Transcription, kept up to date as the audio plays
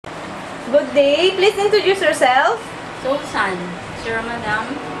Good day. Please introduce yourself. Sultan, Sir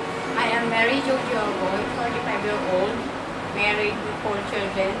Madam, I am Mary Jojo Boy, 45-year-old, married with 4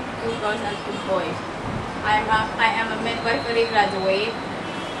 children, 2 girls and 2 boys. I am a midwifery graduate,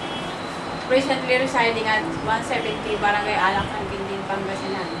 recently residing at 170 Barangay Alakang, Quindin,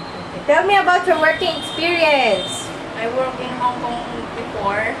 Pangasinan. Tell me about your working experience. I worked in Hong Kong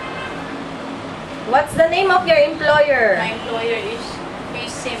before. What's the name of your employer? My employer is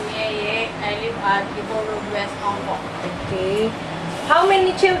Sim Yeye. I live at Ipoh Road, West Hong Kong. Okay. How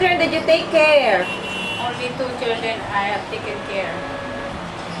many children did you take care? Only 2 children I have taken care.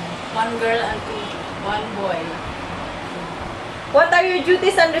 1 girl and 1 boy. What are your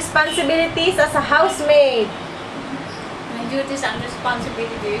duties and responsibilities as a housemaid? My duties and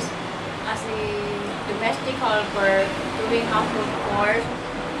responsibilities as a domestic helper, doing household chores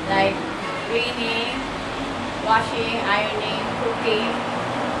like cleaning, washing, ironing, cooking,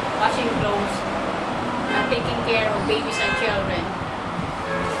 washing clothes, and taking care of babies and children.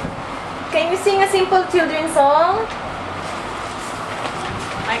 Can you sing a simple children's song?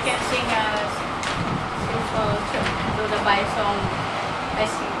 I can sing a simple lullaby song. I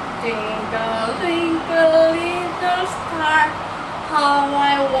sing, Twinkle, twinkle, little star, how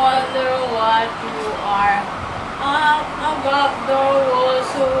I wonder what you are. Up above the world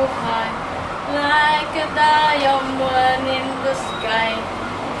so high, like a diamond in the sky.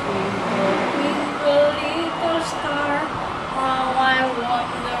 Twinkle, twinkle, little star, how I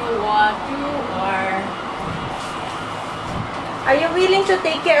wonder what you are. Are you willing to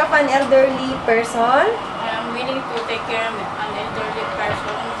take care of an elderly person? I am willing to take care of an elderly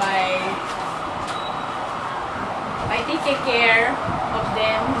person by taking care of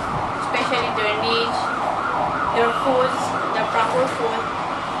them, especially their needs, their foods, the proper food,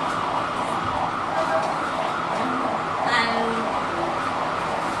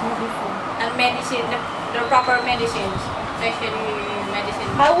 and medicine, the proper medicines, especially medicine.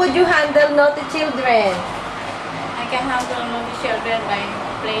 How would you handle naughty children? I can handle naughty children by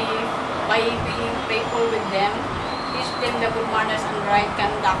being playful with them, teach them the good manners and right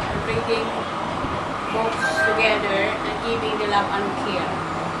conduct, and reading books together, and giving the love and care.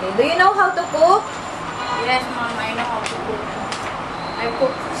 Okay. Do you know how to cook? Yes, Mom, I know how to cook. I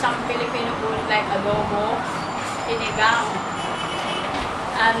cook some Filipino food like adobo, sinigang,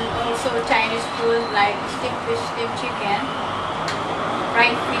 and also Chinese food like steamed fish, steamed chicken,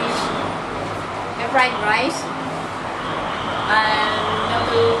 fried fish, and fried rice, and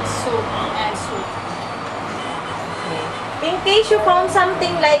noodle soup and soup. In case you found something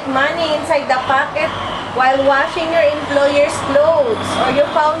like money inside the pocket while washing your employer's clothes, or you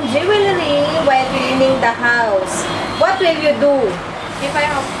found jewelry while cleaning the house, what will you do? If I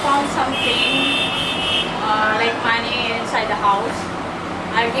have found something like money inside the house,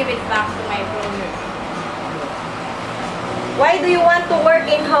 I'll give it back to my employer. Why do you want to work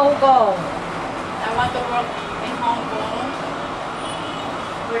in Hong Kong? I want to work in Hong Kong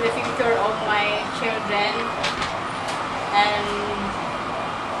for the future of my children and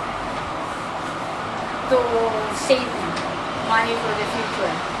to save money for the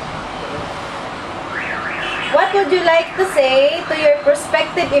future. What would you like to say to your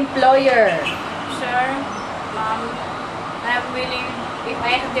prospective employer? Sir, Mom, I'm willing, if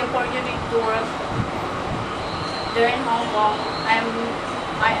I have the opportunity to work there in Hong Kong,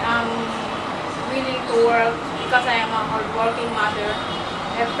 I am willing to work because I am a hardworking mother.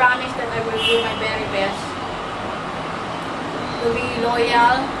 I promise that I will do my very best to be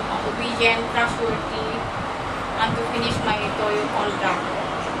loyal, obedient, trustworthy, and to finish my toyo contract.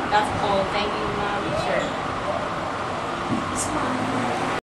 That's all. Thank you, Ma'am, sir. Smile.